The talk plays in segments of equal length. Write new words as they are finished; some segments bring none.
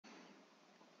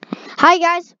Hi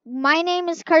guys, my name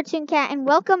is Cartoon Cat and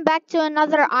welcome back to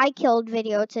another I Killed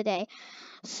video today.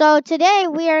 So today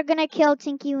we are gonna kill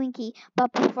Tinky Winky,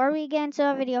 but before we get into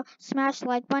the video, smash the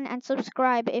like button and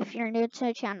subscribe if you're new to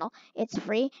the channel. It's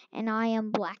free and I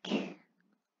am black.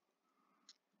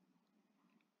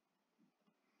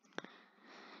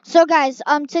 So guys,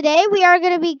 today we are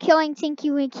gonna be killing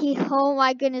Tinky Winky. Oh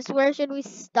my goodness, where should we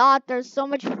start? There's so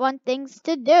much fun things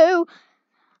to do.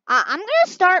 I'm gonna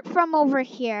start from over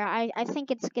here. I think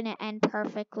it's gonna end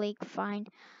perfectly fine.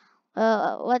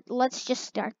 Let's just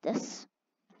start this.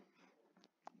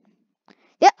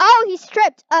 Yeah, oh, he's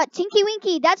tripped. Tinky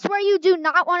Winky, that's where you do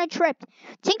not want to trip.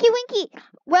 Tinky Winky.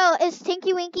 Well, is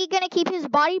Tinky Winky gonna keep his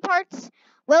body parts?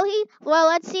 Will he? Well,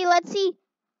 let's see.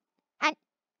 And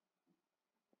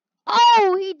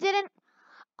oh, he didn't.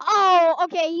 Oh,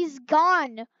 okay, he's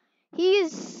gone. He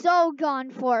is so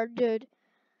gone for, dude.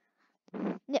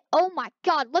 Oh my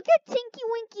God, look at Tinky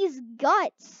Winky's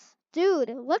guts. Dude,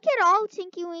 look at all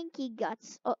Tinky Winky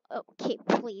guts. Oh, okay,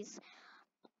 please.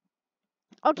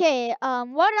 Okay,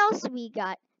 what else we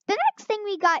got? The next thing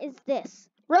we got is this.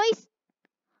 Really?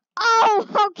 Oh,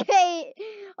 okay.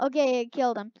 Okay, it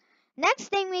killed him. Next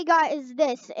thing we got is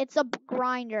this. It's a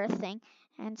grinder thing.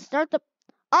 And start the...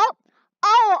 Oh,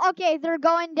 okay, they're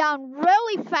going down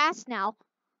really fast now.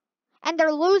 And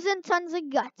they're losing tons of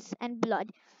guts and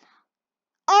blood.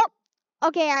 Oh,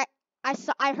 okay,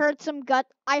 I heard some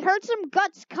guts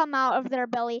come out of their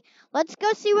belly. Let's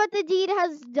go see what the deed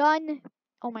has done.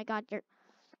 Oh my God,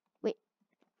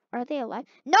 are they alive?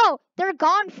 No, they're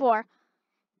gone for.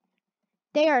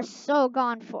 They are so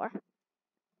gone for.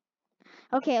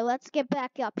 Okay, let's get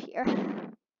back up here.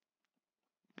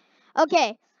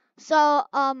 Okay, so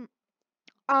now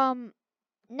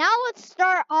let's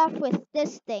start off with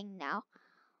this thing now.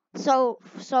 So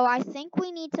I think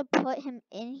we need to put him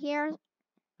in here.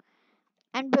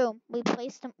 And boom, we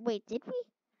placed him. Wait, did we?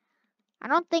 I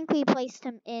don't think we placed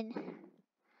him in.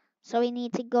 So we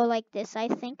need to go like this, I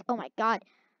think. Oh my God.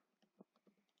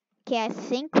 Okay, I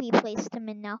think we placed him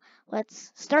in now.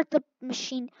 Let's start the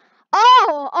machine.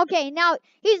 Oh, okay, now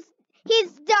he's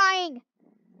dying.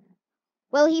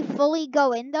 Will he fully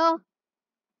go in though?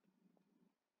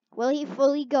 Will he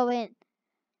fully go in?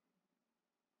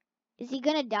 Is he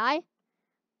gonna die?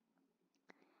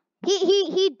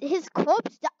 His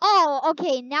corpse. Oh,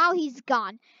 okay, now he's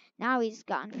gone. Now he's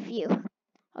gone. Phew.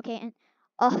 Okay, and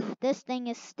oh, this thing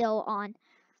is still on.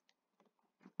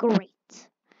 Great.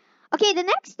 Okay, the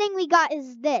next thing we got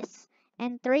is this.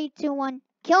 And 3, 2, 1,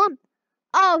 kill him.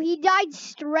 Oh, he died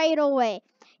straight away.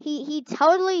 He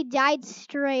totally died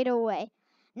straight away.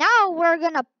 Now we're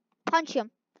gonna punch him.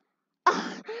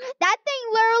 That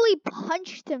thing literally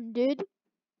punched him, dude.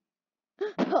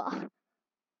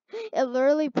 It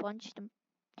literally punched him.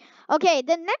 Okay,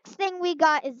 the next thing we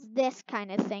got is this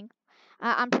kind of thing.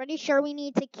 I'm pretty sure we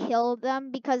need to kill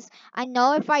them because I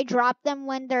know if I drop them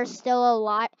when they're still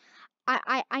alive,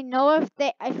 I know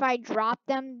if I drop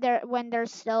them when they're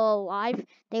still alive,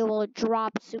 they will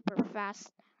drop super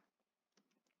fast.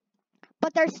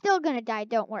 But they're still gonna die,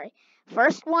 don't worry.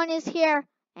 First one is here,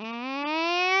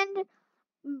 and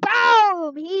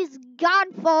boom! He's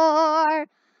gone for.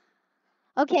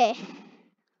 Okay.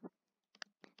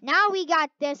 Now we got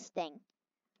this thing.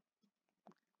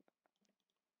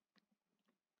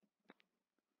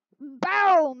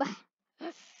 Boom!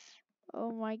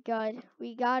 Oh my God,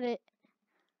 we got it.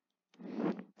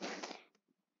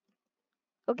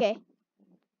 Okay.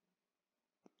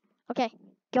 Okay,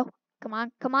 go. Come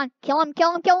on. Kill him.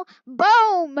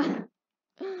 Boom!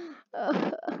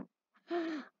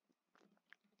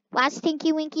 Last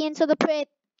Tinky Winky into the pit.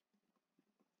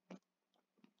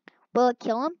 Will it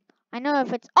kill him? I know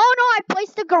if it's... Oh no, I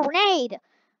placed a grenade!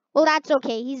 Well, that's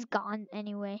okay. He's gone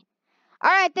anyway.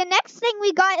 Alright, the next thing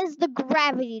we got is the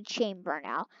gravity chamber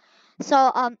now.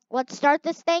 So, let's start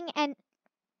this thing and...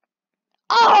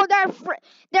 Oh, they're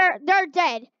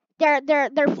dead.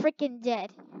 They're freaking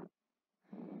dead.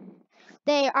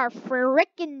 They are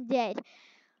freaking dead.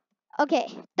 Okay,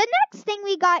 the next thing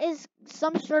we got is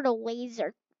some sort of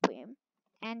laser beam.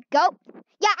 And go.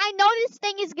 Yeah, I know this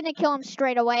thing is gonna kill him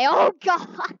straight away. Oh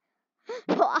God.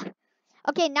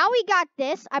 Okay, now we got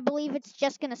this. I believe it's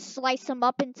just gonna slice him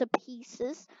up into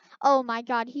pieces. Oh my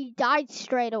God, he died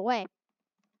straight away.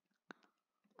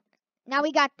 Now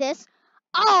we got this.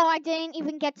 Oh, I didn't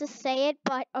even get to say it,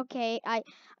 but okay, I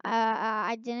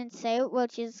didn't say it,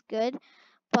 which is good.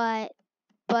 But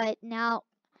now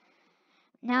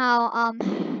I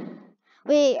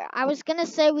was gonna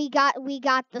say we got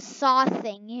the saw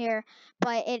thing here,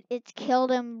 but it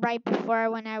killed him right before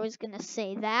when I was gonna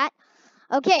say that.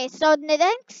 Okay, so the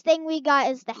next thing we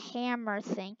got is the hammer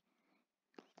thing.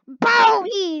 Boom!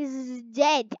 He's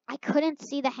dead. I couldn't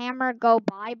see the hammer go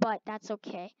by, but that's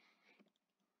okay.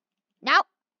 Now,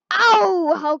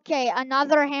 oh, okay.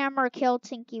 Another hammer killed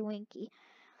Tinky Winky.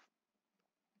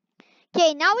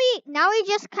 Okay, now we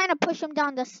just kind of push him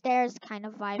down the stairs, kind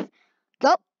of vibe.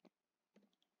 Go.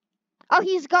 Oh,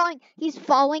 he's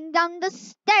falling down the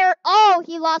stair. Oh,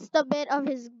 he lost a bit of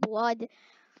his blood.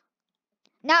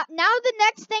 Now the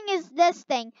next thing is this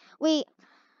thing.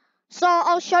 So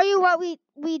I'll show you what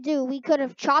we do. We could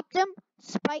have chopped him,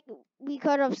 we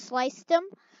could have sliced him,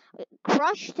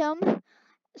 crushed him,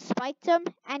 spiked him,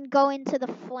 and go into the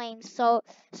flames. So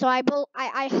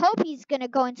I hope he's gonna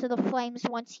go into the flames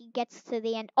once he gets to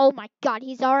the end. Oh my god,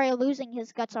 he's already losing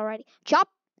his guts already. Chop.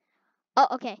 Oh,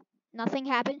 okay. Nothing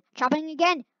happened. Chopping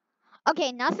again.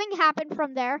 Okay, nothing happened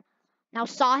from there. Now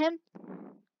saw him.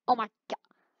 Oh my god.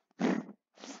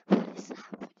 What is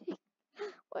happening?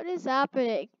 What is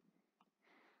happening?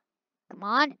 Come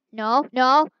on. No,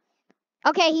 no.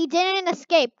 Okay, he didn't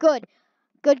escape. Good.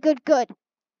 Good.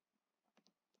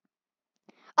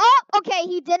 Oh, okay,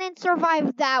 he didn't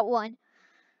survive that one.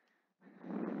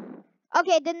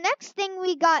 Okay, the next thing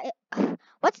we got...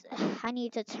 I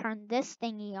need to turn this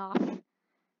thingy off.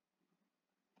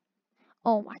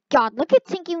 Oh my god, look at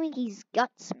Tinky Winky's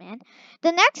guts, man.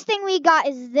 The next thing we got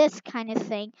is this kind of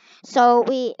thing. So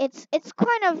it's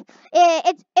kind of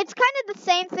the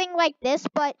same thing like this,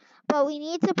 but we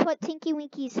need to put Tinky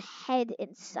Winky's head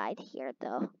inside here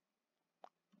though.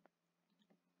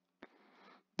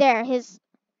 There, his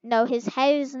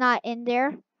head is not in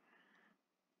there.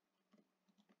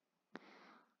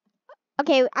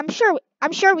 Okay, I'm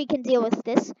sure we can deal with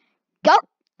this. Go.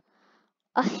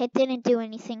 It didn't do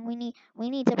anything. We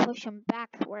need to push him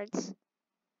backwards.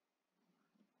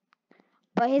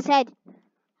 But his head.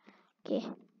 Okay.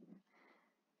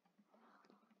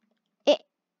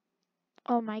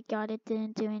 Oh my god, it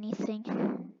didn't do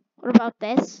anything. What about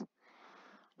this?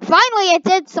 Finally, it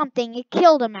did something. It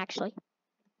killed him, actually.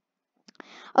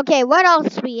 Okay, what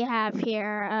else we have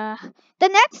here? The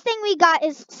next thing we got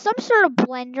is some sort of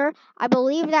blender. I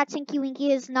believe that Tinky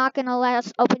Winky is not going to let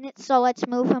us open it, so let's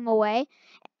move him away.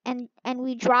 And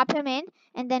we drop him in,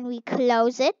 and then we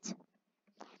close it.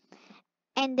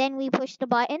 And then we push the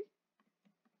button.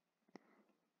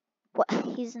 What?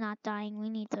 He's not dying. We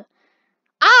need to...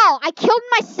 Ow! I killed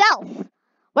myself!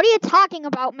 What are you talking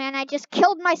about, man? I just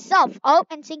killed myself. Oh,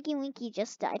 and Tinky Winky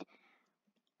just died.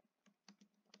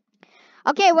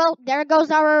 Okay, well, there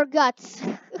goes our guts.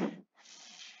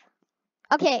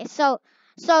 Okay, so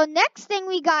next thing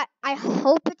we got, I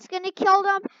hope it's gonna kill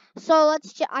them. So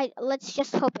let's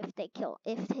just hope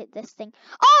this thing.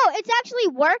 Oh, it's actually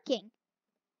working.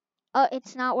 Oh,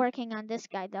 it's not working on this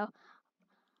guy though.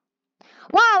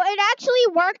 Wow, it actually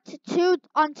worked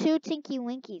on two Tinky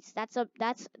Winkies.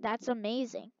 That's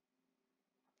amazing.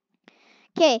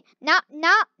 Okay, now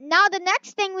the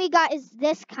next thing we got is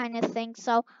this kind of thing.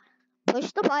 So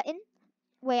push the button.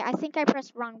 Wait, I think I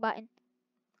pressed wrong button.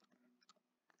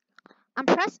 Am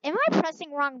I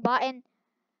pressing wrong button?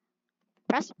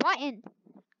 Press button.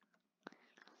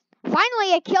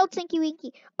 Finally, I killed Tinky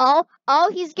Winky. Oh,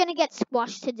 he's gonna get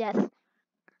squashed to death.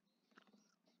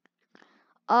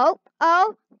 Oh.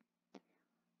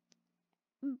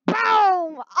 Boom!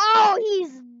 Oh,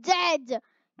 he's dead.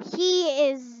 He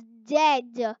is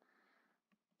dead.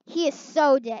 He is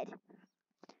so dead.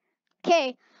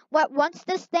 Okay, once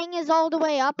this thing is all the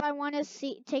way up, I want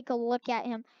to take a look at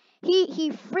him.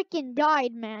 He freaking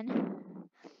died, man.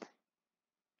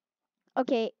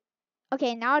 Okay,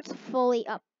 now it's fully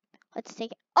up. Let's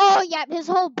take it. Oh, yeah, his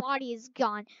whole body is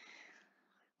gone.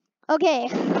 Okay,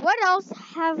 what else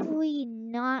have we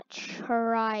not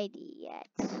tried yet?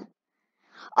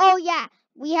 Oh, yeah,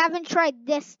 we haven't tried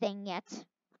this thing yet.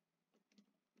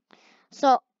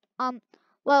 So,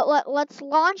 well, let's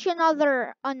launch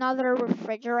another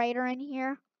refrigerator in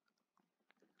here.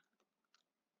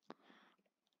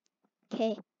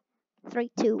 Okay,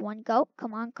 3, 2, 1, go.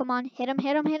 Come on. Hit him.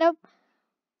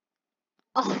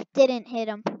 Oh, didn't hit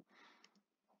him.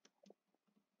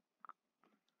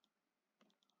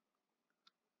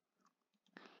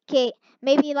 Okay,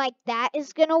 maybe like that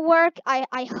is gonna work.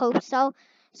 I hope so.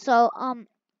 So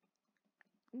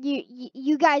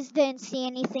you guys didn't see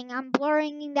anything. I'm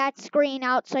blurring that screen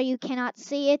out so you cannot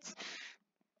see it.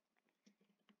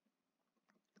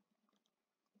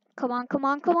 Come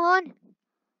on.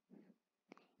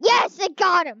 Yes, it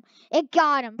got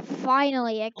him.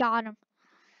 Finally, it got him.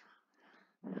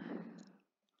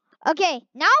 Okay,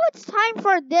 now it's time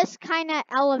for this kind of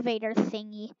elevator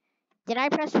thingy. Did I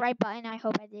press right button? I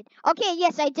hope I did. Okay,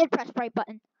 yes, I did press right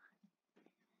button.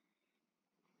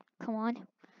 Come on.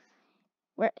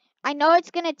 I know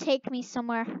it's gonna take me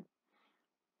somewhere.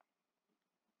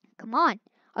 Come on.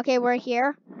 Okay, we're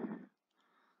here.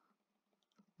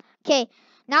 Okay,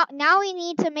 now we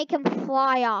need to make him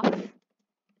fly off.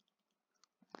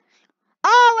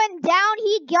 Oh, and down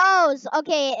he goes.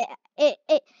 Okay,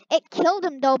 it killed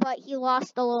him though, but he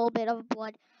lost a little bit of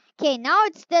blood. Okay, now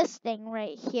it's this thing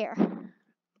right here.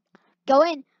 Go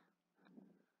in.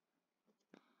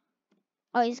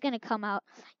 Oh, he's gonna come out.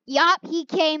 Yup, he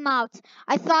came out.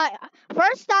 I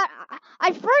first thought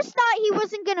he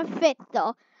wasn't gonna fit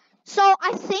though. So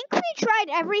I think we tried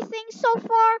everything so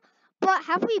far, but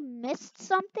have we missed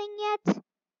something yet?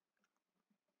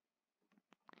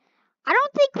 I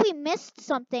don't think we missed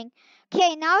something.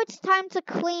 Okay, now it's time to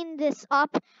clean this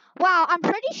up. Wow, I'm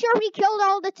pretty sure we killed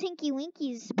all the Tinky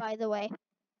Winkies, by the way.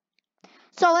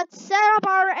 So let's set up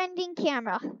our ending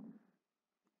camera.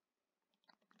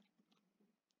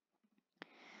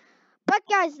 But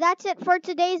guys, that's it for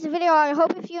today's video. I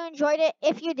hope if you enjoyed it.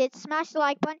 If you did, smash the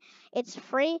like button. It's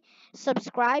free.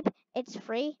 Subscribe. It's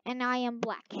free. And I am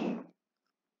Black.